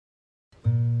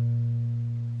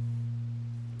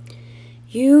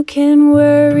You can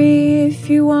worry if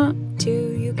you want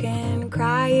to, you can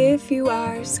cry if you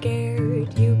are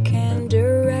scared. You can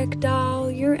direct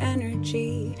all your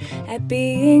energy at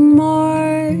being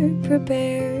more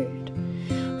prepared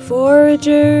for a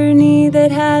journey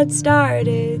that had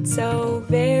started so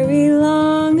very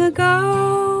long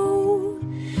ago.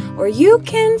 Or you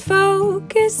can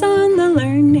focus on the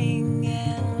learning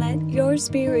and let your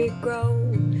spirit grow.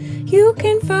 You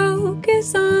can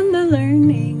focus on the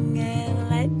learning and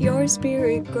let your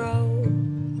spirit grow.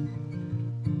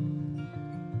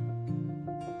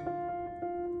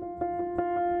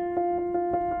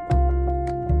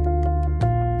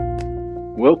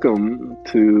 Welcome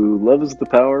to Love is the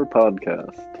Power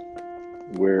podcast,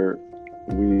 where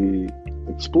we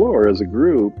explore as a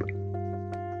group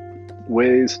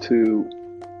ways to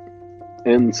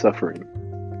end suffering,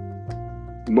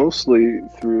 mostly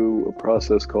through a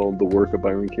process called the work of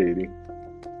Byron Katie.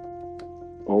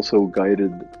 Also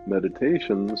guided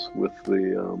meditations with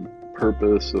the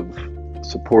purpose of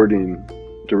supporting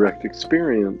direct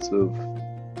experience of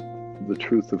the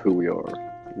truth of who we are,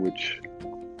 which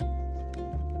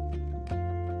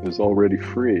is already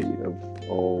free of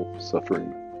all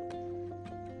suffering.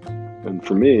 And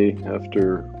for me,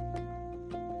 after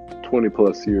 20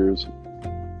 plus years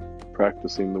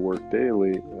practicing the work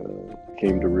daily,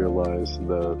 came to realize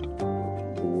that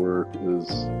the work is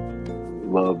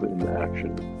love in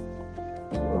action,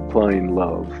 applying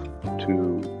love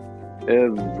to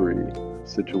every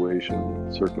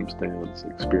situation, circumstance,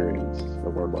 experience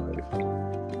of our life.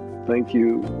 Thank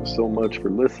you so much for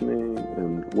listening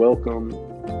and welcome.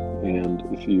 And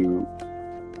if you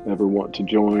ever want to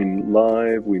join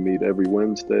live, we meet every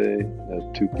Wednesday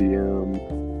at 2 p.m.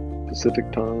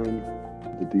 Pacific time.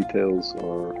 The details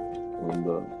are on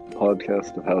the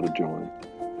podcast of how to join.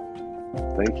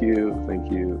 Thank you,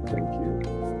 thank you, thank you.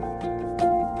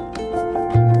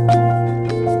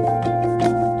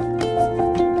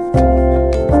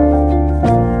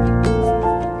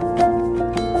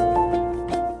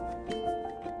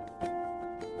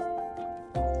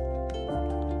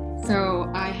 So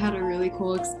I had a really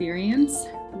cool experience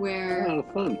where,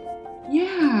 Fun.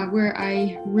 Yeah, where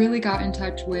I really got in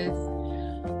touch with,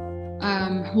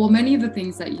 many of the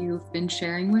things that you've been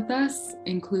sharing with us,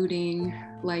 including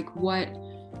like what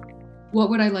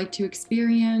would I like to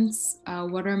experience?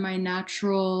 What are my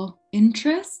natural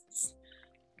interests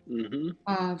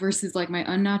versus like my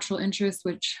unnatural interests,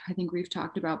 which I think we've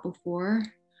talked about before.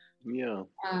 Yeah.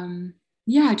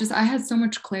 I had so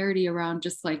much clarity around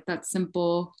just like that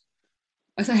simple.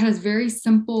 So I had a very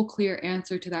simple, clear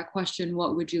answer to that question.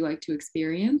 What would you like to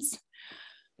experience?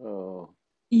 Oh.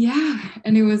 Yeah.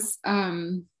 And it was,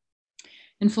 in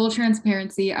full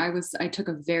transparency, I took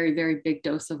a very, very big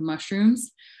dose of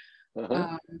mushrooms.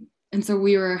 And so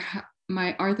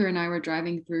my Arthur and I were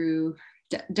driving through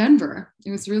Denver.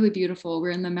 It was really beautiful.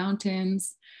 We're in the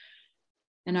mountains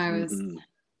and I was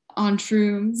on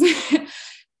shrooms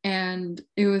and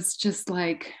it was just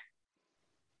like,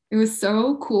 it was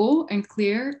so cool and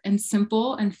clear and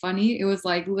simple and funny. It was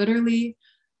like literally,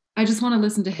 I just want to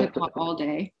listen to hip hop all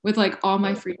day with like all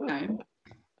my free time.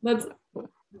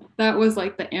 That was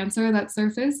like the answer that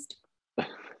surfaced.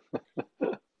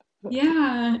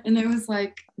 Yeah. And it was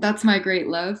like, that's my great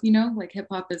love, like hip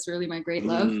hop is really my great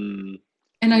love. And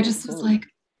I just was like,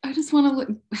 I just want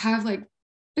to have like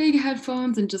big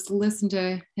headphones and just listen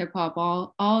to hip hop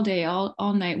all day,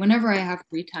 all night, whenever I have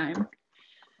free time.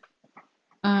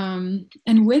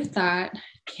 And with that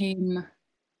came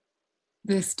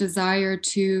this desire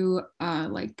to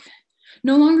like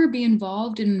no longer be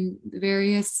involved in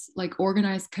various like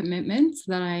organized commitments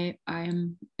that I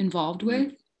am involved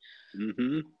with.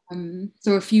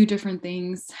 So a few different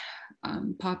things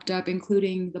popped up,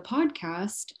 including the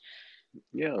podcast.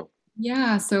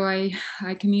 Yeah. So I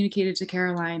communicated to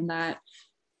Caroline that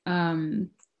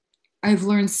I've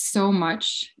learned so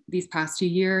much these past 2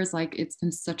 years. Like it's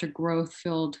been such a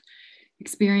growth-filled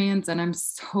experience, and I'm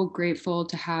so grateful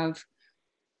to have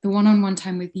the one-on-one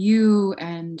time with you,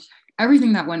 and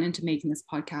everything that went into making this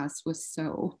podcast was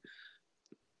so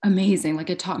amazing.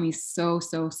 Like it taught me so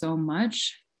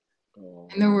much.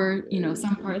 And there were,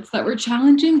 some parts that were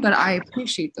challenging, but I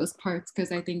appreciate those parts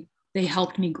because I think they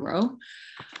helped me grow.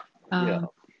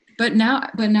 But now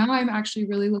I'm actually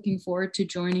really looking forward to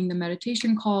joining the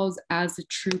meditation calls as a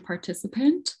true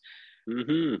participant.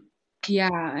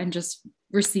 Yeah, and just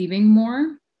receiving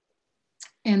more.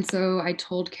 And so I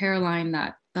told Caroline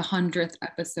that the 100th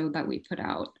episode that we put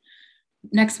out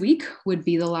next week would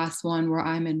be the last one where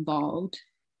I'm involved.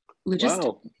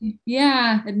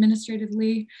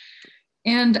 Administratively.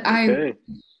 And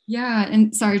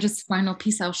and sorry, just final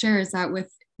piece I'll share is that with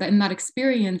that in that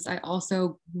experience, I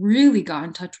also really got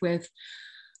in touch with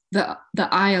the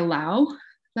I allow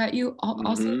that you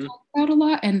also Mm-hmm. talk about a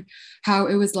lot, and how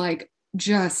it was like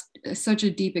just such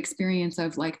a deep experience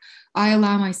of like, I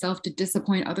allow myself to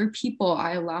disappoint other people.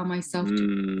 I allow myself to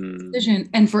Mm. decision,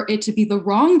 and for it to be the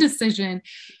wrong decision.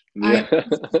 I Yeah.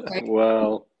 like,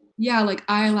 Wow. yeah, like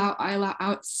I allow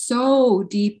out so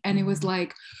deep. And it was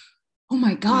like, oh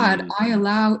my God, Mm. I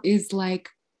allow is like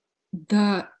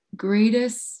the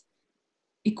greatest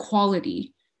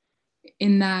equality,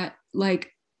 in that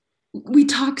like we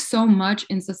talk so much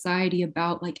in society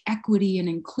about like equity and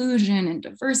inclusion and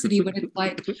diversity, but it's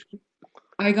like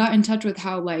I got in touch with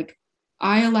how like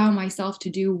I allow myself to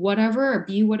do whatever or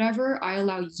be whatever. I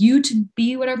allow you to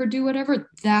be whatever, do whatever.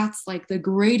 That's like the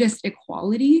greatest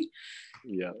equality,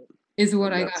 Yeah. is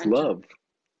what And I got that's into.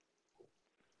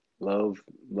 love.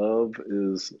 Love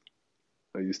is,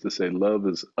 I used to say, love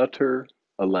is utter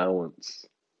allowance.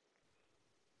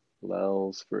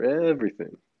 Allows for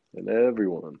everything and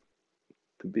everyone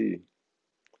to be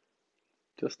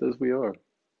just as we are.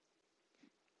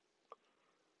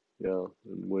 Yeah.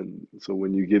 And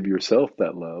when you give yourself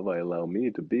that love, I allow me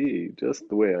to be just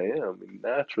the way I am, and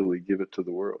naturally give it to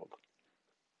the world.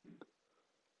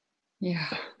 Yeah.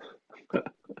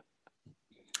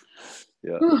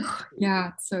 Yeah. Whew.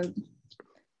 Yeah. So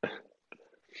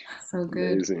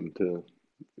good. Amazing to,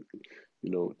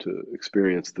 to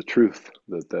experience the truth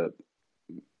that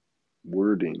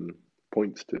wording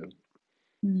points to.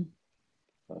 Mm.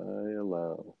 I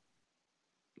allow.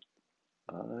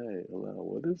 I allow.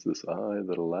 What is this I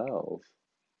that allows?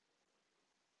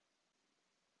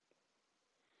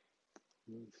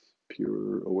 It's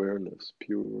pure awareness,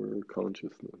 pure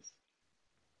consciousness,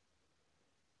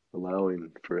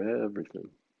 allowing for everything,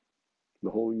 the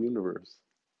whole universe.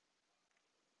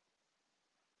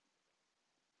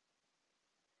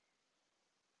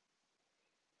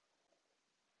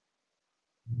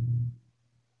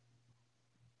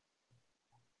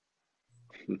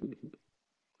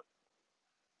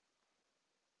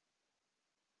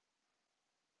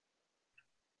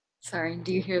 Sorry.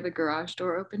 Do you hear the garage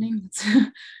door opening?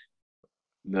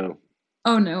 No.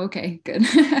 Oh no. Okay. Good.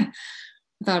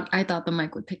 I thought the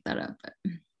mic would pick that up, but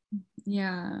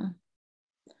yeah.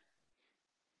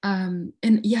 And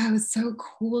yeah, it was so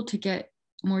cool to get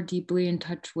more deeply in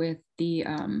touch with the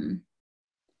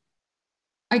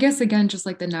I guess again, just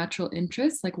like the natural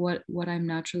interest, like what I'm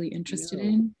naturally interested Yeah.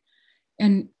 in.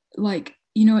 And like,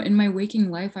 in my waking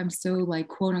life, I'm so like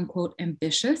quote unquote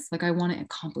ambitious. Like I want to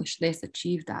accomplish this,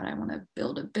 achieve that. I want to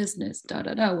build a business, da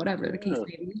da da, whatever the case Yeah.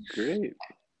 may be. Great.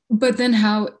 But then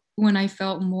how when I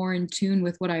felt more in tune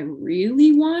with what I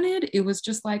really wanted, it was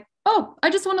just like, oh, I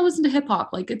just want to listen to hip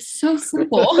hop. Like it's so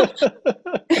simple.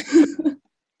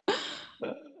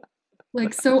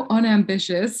 Like so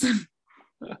unambitious.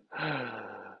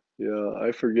 Yeah,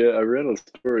 I forget. I read a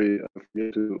story. I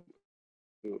forget who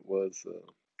it was.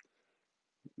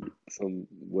 Some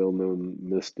well-known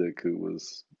mystic who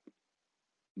was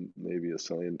maybe a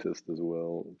scientist as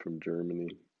well from Germany.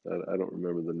 I don't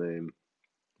remember the name,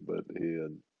 but he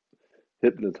had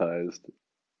hypnotized.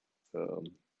 Um,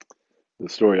 the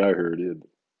story I heard, he had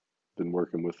been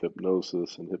working with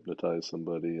hypnosis and hypnotized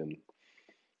somebody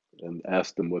and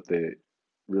asked them what they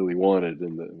really wanted,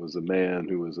 and it was a man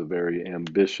who was a very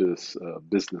ambitious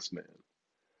businessman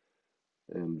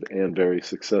and very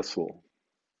successful,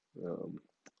 um,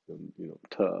 and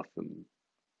tough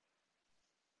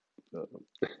uh,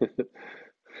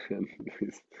 and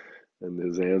and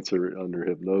his answer under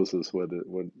hypnosis, what did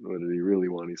he really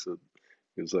want? He said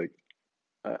he was like,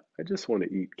 I just want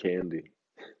to eat candy.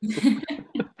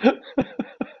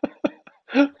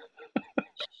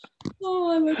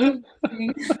 Oh, that's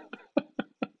amazing.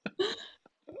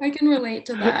 I can relate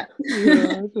to that.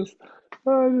 Yeah,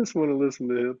 I just want to listen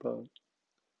to hip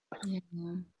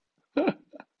Yeah. hop.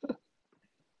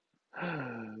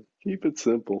 Keep it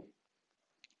simple.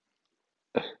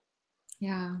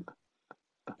 Yeah.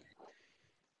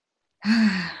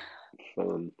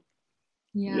 Fun.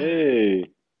 Yeah.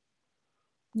 Yay.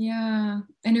 Yeah.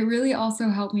 And it really also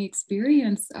helped me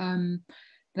experience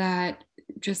that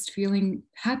just feeling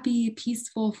happy,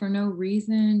 peaceful for no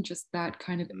reason, just that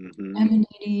kind of Hmm.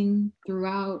 emanating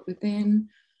throughout within.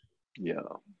 Yeah.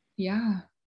 Yeah.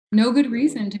 No good Yeah.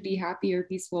 reason to be happy or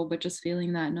peaceful, but just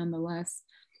feeling that nonetheless.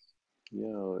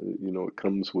 Yeah. It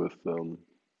comes with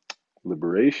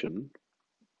liberation.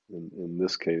 In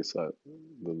this case, the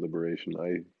liberation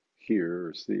I hear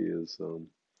or see is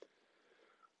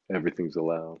everything's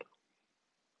allowed,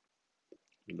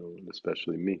 and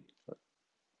especially me.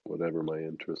 Whatever my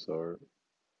interests are,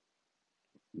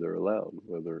 they're allowed,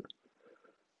 whether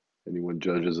anyone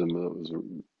judges them that was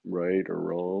right or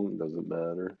wrong, doesn't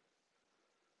matter.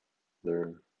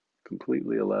 They're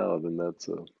completely allowed, and that's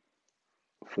a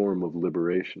form of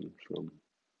liberation from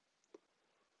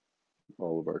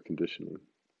all of our conditioning.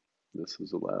 This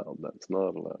is allowed, that's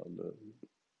not allowed,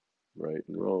 right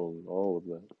and wrong, all of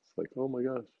that. It's like, oh my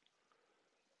gosh,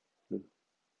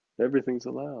 everything's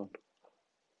allowed.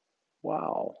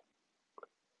 Wow,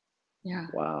 Yeah.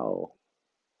 wow.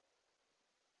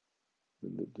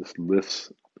 And it just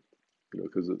lifts,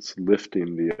 because it's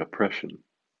lifting the oppression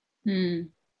Mm.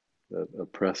 that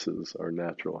oppresses our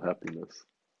natural happiness,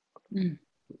 Mm.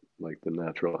 like the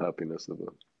natural happiness of a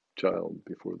child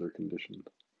before they're conditioned.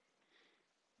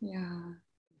 Yeah.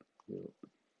 Yeah.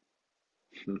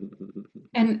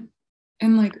 And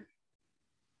like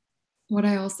what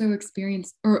I also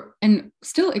experienced or and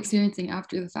still experiencing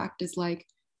after the fact is like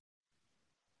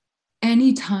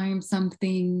anytime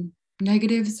something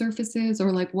negative surfaces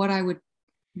or like what I would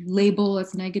label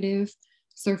as negative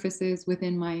surfaces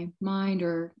within my mind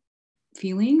or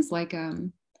feelings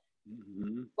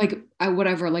Mhm. like I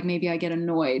whatever like maybe I get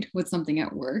annoyed with something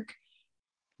at work,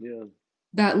 Yeah,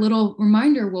 that little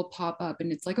reminder will pop up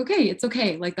and it's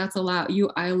okay, like that's allowed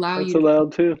you, I allow that's you to.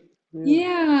 allowed too. Yeah,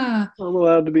 Yeah. I'm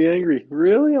allowed to be angry.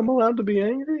 Really? I'm allowed to be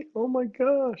angry? Oh my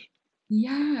gosh.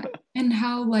 Yeah. And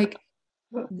how like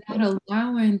that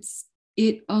allowance,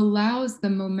 it allows the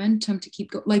momentum to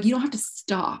keep going, like you don't have to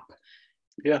stop,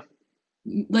 Yeah,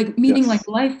 like meaning like yes.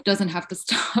 life doesn't have to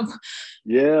stop.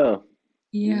 Yeah,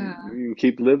 you, Yeah. you can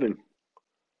keep living. I'm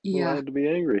Yeah. allowed to be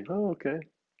angry. Oh, okay.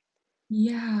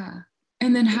 Yeah.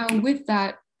 And then how with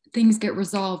that things get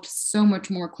resolved so much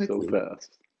more So quickly.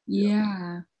 fast. Yeah.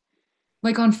 Yeah.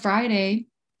 Like on Friday,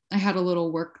 I had a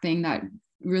little work thing that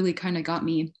really kind of got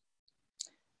me,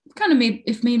 kind of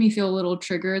made me feel a little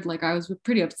triggered. Like I was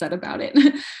pretty upset about it.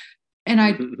 And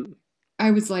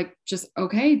I was like, just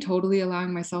okay, totally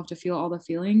allowing myself to feel all the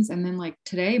feelings. And then like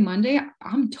today, Monday,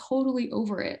 I'm totally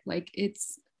over it. Like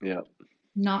it's Yeah,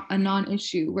 not a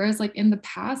non-issue. Whereas like in the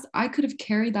past, I could have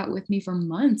carried that with me for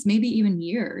months, maybe even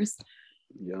years.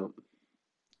 yeah,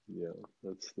 yeah.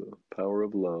 That's the power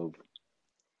of love,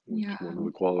 which Yeah. one of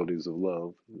the qualities of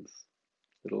love is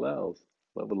it allows.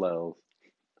 Love allows.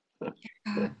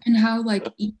 And how like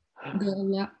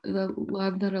the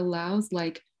love that allows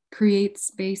like creates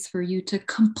space for you to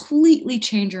completely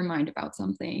change your mind about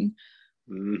something.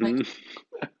 Like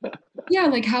Hmm. yeah,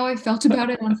 like how I felt about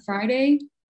it on Friday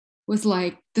was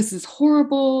like, this is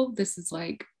horrible. This is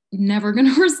like never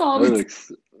going to resolve it.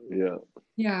 Unex- yeah.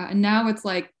 Yeah. And now it's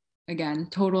like, again,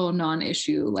 total non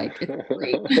issue. Like, it's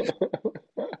great.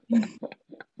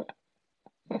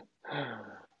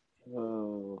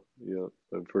 Oh, yeah.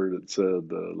 I've heard it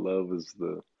said, love is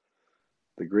the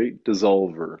great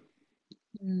dissolver,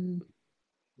 Mm,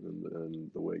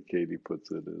 and the way Katie puts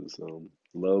it is,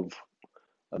 love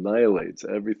annihilates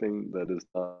everything that is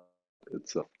not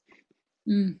itself,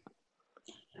 mm,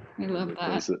 I and love it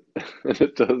that. does it, and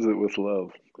it does it with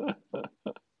love.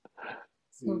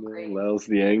 So great. Allows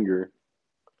the anger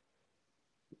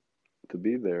to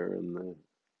be there, and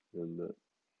the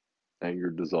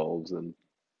anger dissolves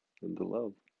into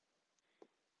love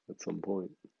at some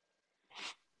point,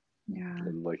 Yeah.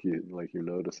 and like you're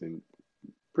noticing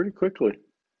pretty quickly.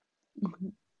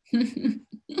 Mhm.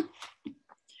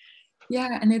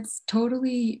 Yeah. And it's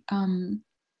totally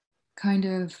kind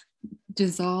of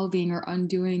dissolving or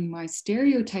undoing my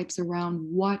stereotypes around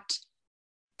what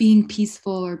being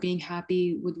peaceful or being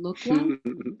happy would look like.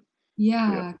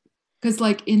 Yeah. Yeah. Because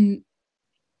like in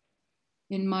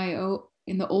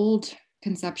the old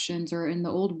conceptions or in the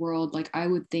old world, like I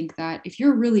would think that if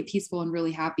you're really peaceful and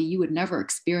really happy, you would never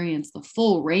experience the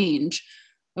full range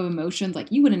of emotions.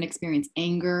 Like you wouldn't experience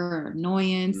anger or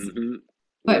annoyance, Hmm.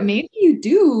 but Yep. maybe you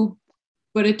do,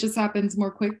 but it just happens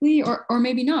more quickly, or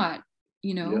maybe not,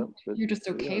 Yep. you're just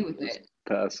Yeah, okay with just it.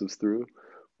 passes through.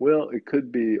 Well, it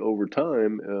could be over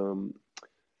time. Um,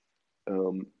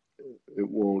 it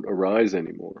won't arise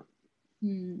anymore.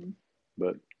 Hmm.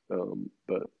 But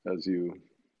as you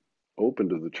open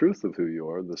to the truth of who you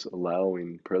are, this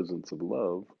allowing presence of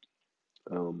love,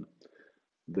 um,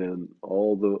 then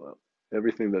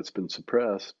everything that's been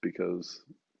suppressed because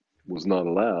was not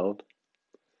allowed,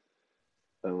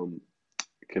 um,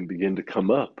 can begin to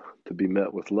come up to be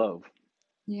met with love,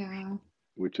 Yeah.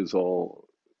 which is all.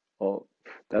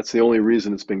 That's the only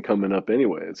reason it's been coming up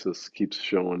anyway. It just keeps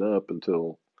showing up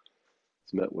until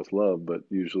it's met with love. But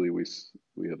usually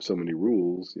we have so many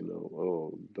rules,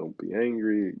 oh, don't be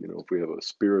angry. If we have a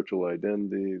spiritual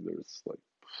identity, there's like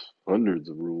hundreds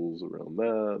of rules around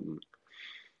that,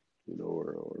 and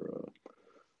or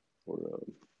or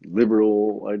a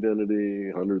liberal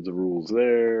identity, hundreds of rules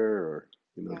there, or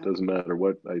it Yeah. doesn't matter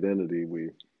what identity we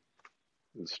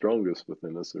is strongest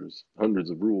within us. There's hundreds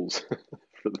of rules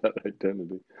for that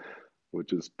identity,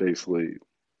 which is basically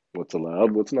what's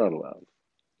allowed, what's not allowed.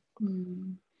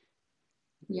 Mm.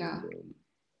 Yeah. And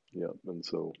yeah, and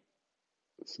so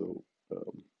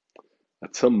um,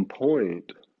 at some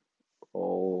point,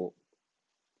 all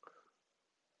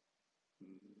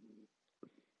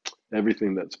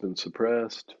everything that's been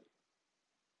suppressed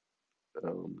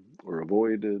or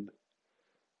avoided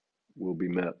will be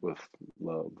met with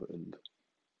love, and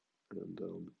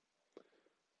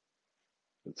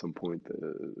at some point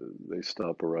they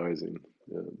stop arising.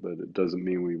 But it doesn't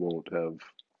mean we won't have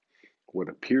what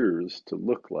appears to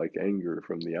look like anger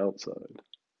from the outside.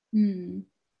 Mm.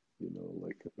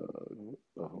 Like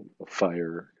a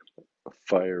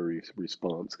fiery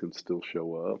response can still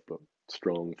show up. A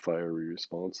strong fiery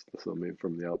response, somebody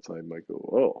from the outside might go,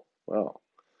 "Oh, wow,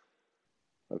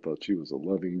 I thought she was a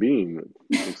loving being.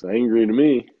 It looks angry to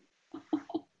me."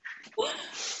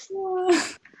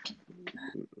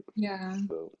 Yeah.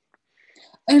 So,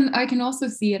 And I can also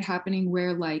see it happening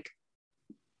where like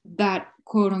that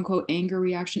quote unquote anger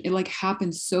reaction, it like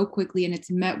happens so quickly and it's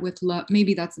met with love.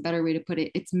 Maybe that's a better way to put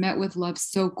it. It's met with love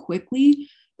so quickly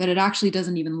that it actually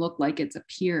doesn't even look like it's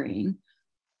appearing.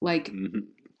 Like mhm.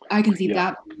 I can see Yeah,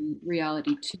 that being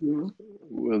reality too.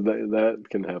 well, that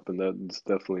can happen. That's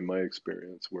definitely my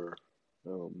experience where,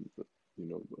 um, you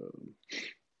know,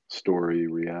 story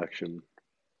reaction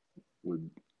would,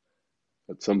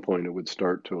 at some point, it would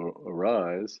start to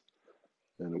arise,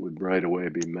 and it would right away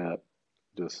be met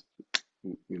just,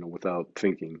 without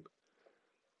thinking,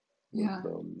 with Yeah.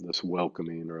 this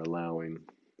welcoming or allowing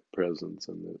presence,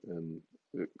 and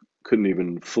it couldn't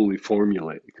even fully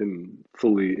formulate, it couldn't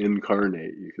fully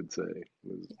incarnate, you could say. It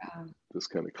was Yeah. just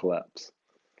kind of collapse.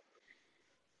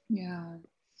 Yeah.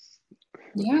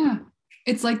 Yeah.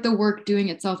 It's like the work doing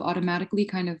itself automatically,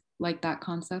 kind of like that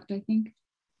concept, I think.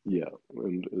 Yeah,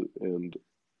 and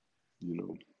you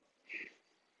know,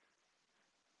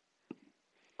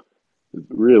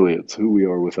 really, it's who we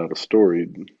are without a story.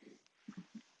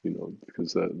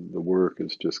 Because the work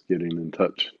is just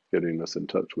getting us in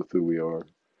touch with who we are,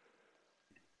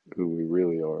 who we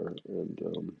really are, and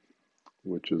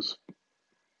which is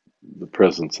the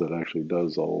presence that actually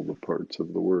does all the parts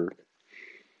of the work.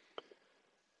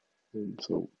 And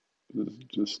so it's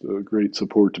just a great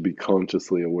support to be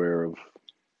consciously aware of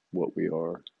what we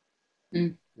are,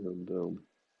 Mm. and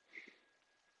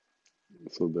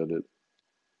so that it,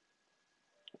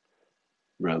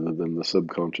 rather than the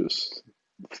subconscious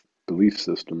belief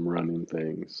system running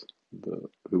things, the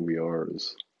who we are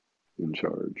is in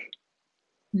charge.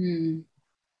 Mm.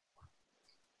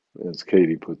 As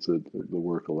Katie puts it, the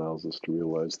work allows us to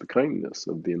realize the kindness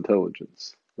of the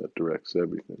intelligence that directs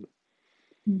everything.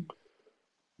 Mm.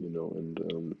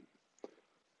 And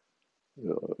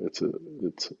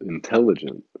it's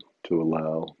intelligent to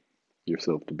allow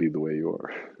yourself to be the way you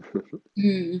are.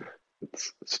 Mm.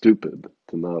 It's stupid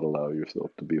to not allow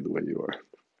yourself to be the way you are.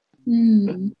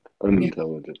 Mm. Yeah.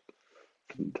 Unintelligent.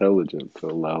 It's intelligent to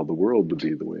allow the world to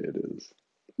be the way it is.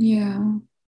 Yeah.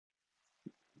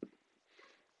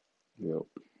 You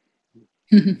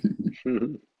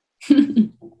and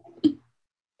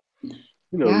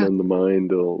Yeah. then the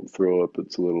mind will throw up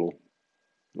its little,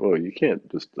 well, you can't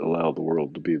just allow the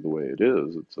world to be the way it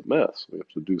is. It's a mess. We have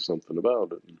to do something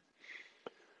about it.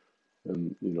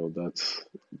 And that's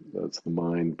the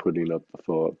mind putting up the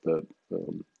thought that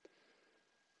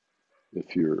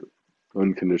if you're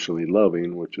unconditionally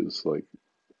loving, which is like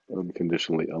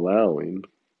unconditionally allowing,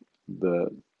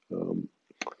 that um,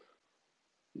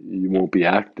 you won't be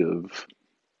active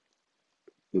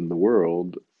in the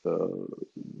world,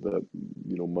 that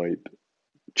might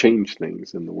change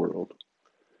things in the world.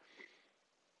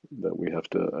 That we have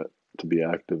to be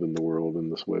active in the world in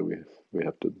this way. We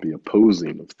have to be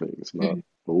opposing of things, not Mm.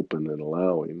 open and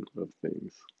allowing of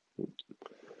things.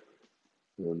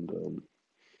 And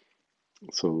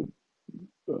so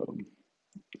um,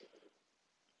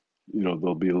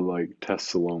 there'll be like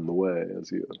tests along the way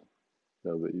as you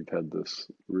now that you've had this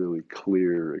really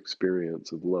clear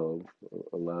experience of love,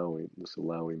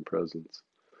 allowing presence.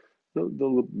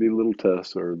 There'll be little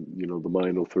tests, or the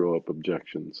mind will throw up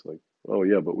objections like, "Oh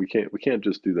yeah, but we can't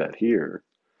just do that here.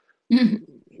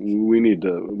 We need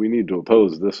to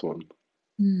oppose this one,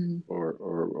 Mm.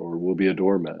 or we'll be a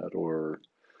doormat, or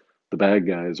the bad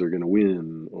guys are going to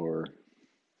win, or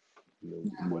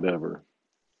Yeah. whatever."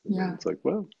 Yeah. It's like,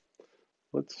 well,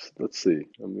 let's see.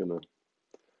 I'm gonna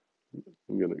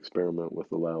experiment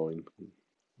with allowing,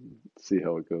 see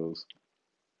how it goes.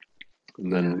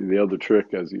 And Yeah. then the other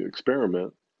trick as you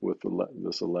experiment with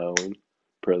this allowing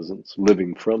presence,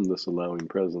 living from this allowing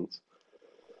presence,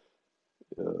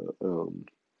 uh, um,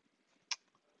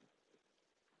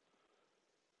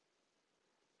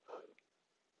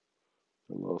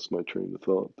 I lost my train of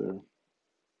thought there.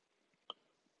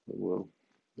 Well,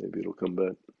 maybe it'll come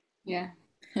back. Yeah.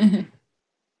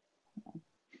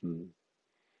 Hmm.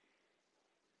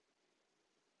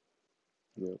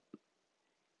 Yeah.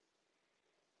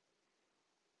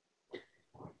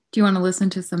 Do you want to listen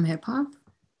to some hip hop?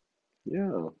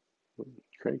 Yeah.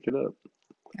 Crank it up.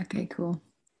 Okay, cool.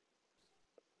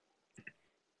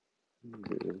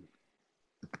 Yeah.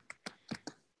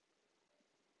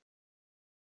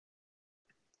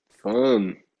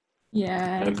 Fun.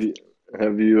 Yeah.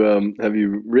 Have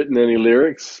you written any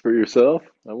lyrics for yourself?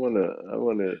 I wanna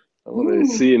Ooh,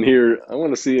 see and hear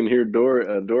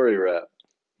Dory rap.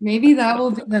 maybe that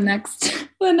will be the next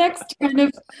the next kind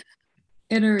of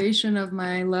iteration of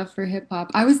my love for hip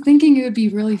hop. I was thinking it would be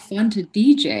really fun to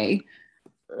DJ.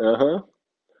 Uh-huh.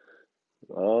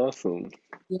 Awesome.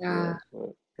 Yeah. Yeah.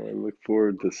 I look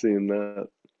forward to seeing that.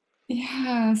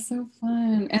 Yeah, so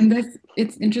fun. And this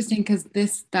it's interesting because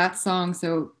that song,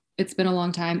 so it's been a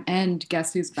long time and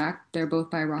Guess Who's Back, they're both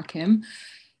by Rakim.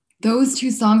 Those two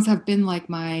songs have been like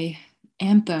my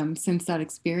anthem since that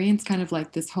experience, kind of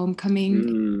like this homecoming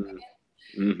Mm.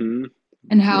 Mm-hmm.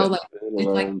 and how Yeah, like it's been a it's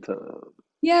like, long time.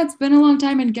 yeah, it's been a long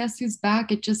time and Guess Who's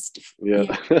Back? It just, Yeah.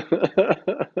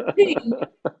 yeah.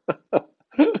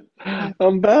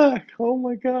 I'm back. Oh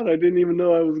my God. I didn't even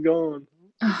know I was gone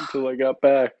until I got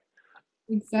back.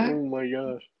 Exactly. Oh my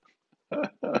gosh.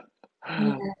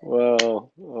 Yeah.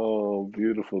 Wow. Oh,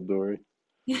 beautiful, Dory.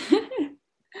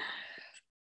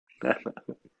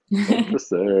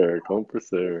 Compresser,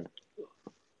 compressor.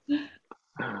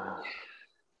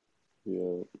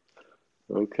 Yeah.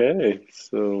 Okay.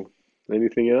 So,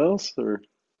 anything else, or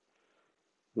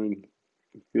I mean,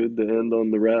 good to end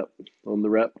on the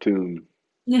rap tune.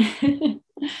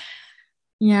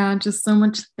 Yeah, just so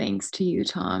much thanks to you,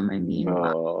 Tom. I mean,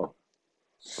 wow. Oh,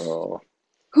 oh,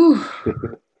 Whew.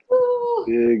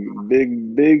 Whew.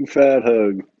 big fat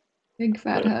hug. Big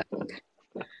fat hug.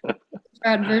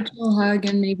 Fat virtual hug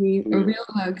and maybe a Yeah. real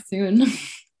hug soon.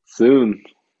 Soon.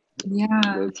 Yeah.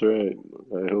 That's right.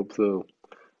 I hope so.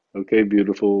 Okay,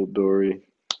 beautiful Dory.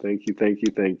 Thank you, thank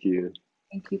you, thank you.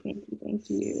 Thank you, thank you, thank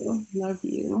you. Love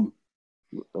you.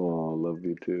 Oh, love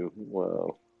you too.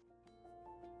 Wow.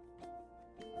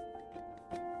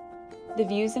 The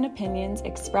views and opinions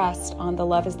expressed on the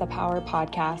Love is the Power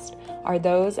podcast are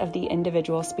those of the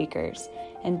individual speakers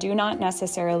and do not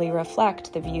necessarily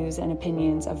reflect the views and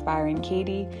opinions of Byron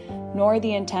Katie, nor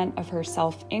the intent of her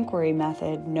self-inquiry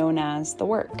method known as the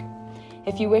work.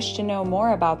 If you wish to know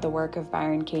more about the work of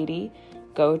Byron Katie,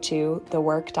 go to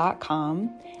thework.com,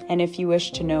 and if you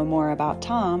wish to know more about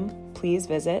Tom, please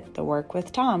visit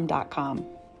theworkwithtom.com.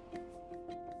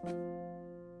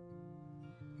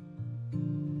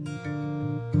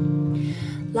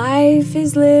 Life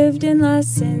is lived in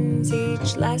lessons,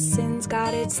 each lesson's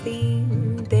got its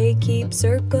theme. They keep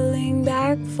circling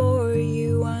back for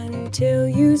you until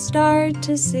you start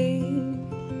to see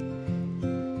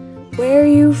where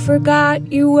you forgot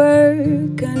you were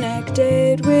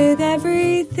connected with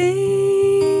everything.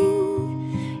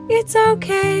 It's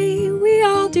okay, we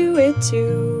all do it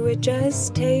too, it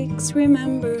just takes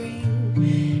remembering.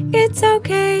 It's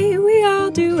okay, we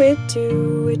all do it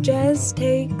too, it just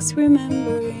takes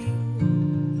remembering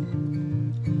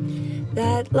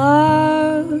that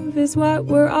love is what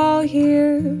we're all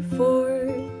here for.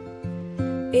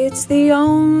 It's the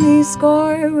only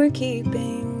score we're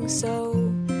keeping, so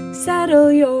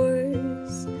settle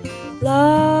yours.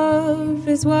 Love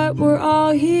is what we're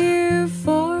all here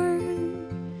for.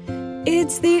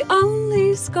 It's the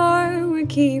only score we're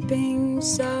keeping,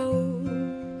 so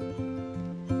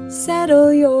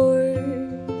settle yours.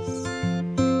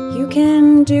 You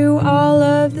can do all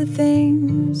of the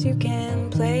things, you can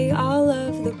play all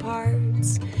of the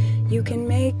parts, you can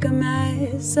make a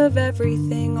mess of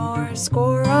everything or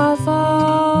score off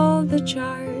all the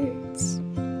charts.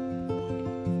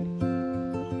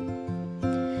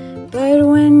 But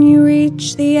when you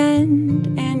reach the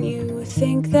end and you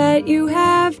think that you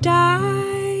have died,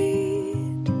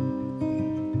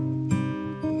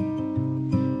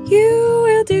 you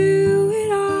will do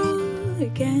it all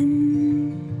again.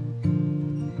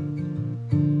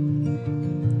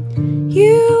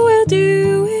 You will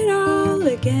do it all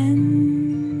again.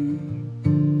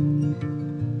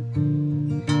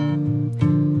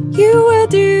 You will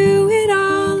do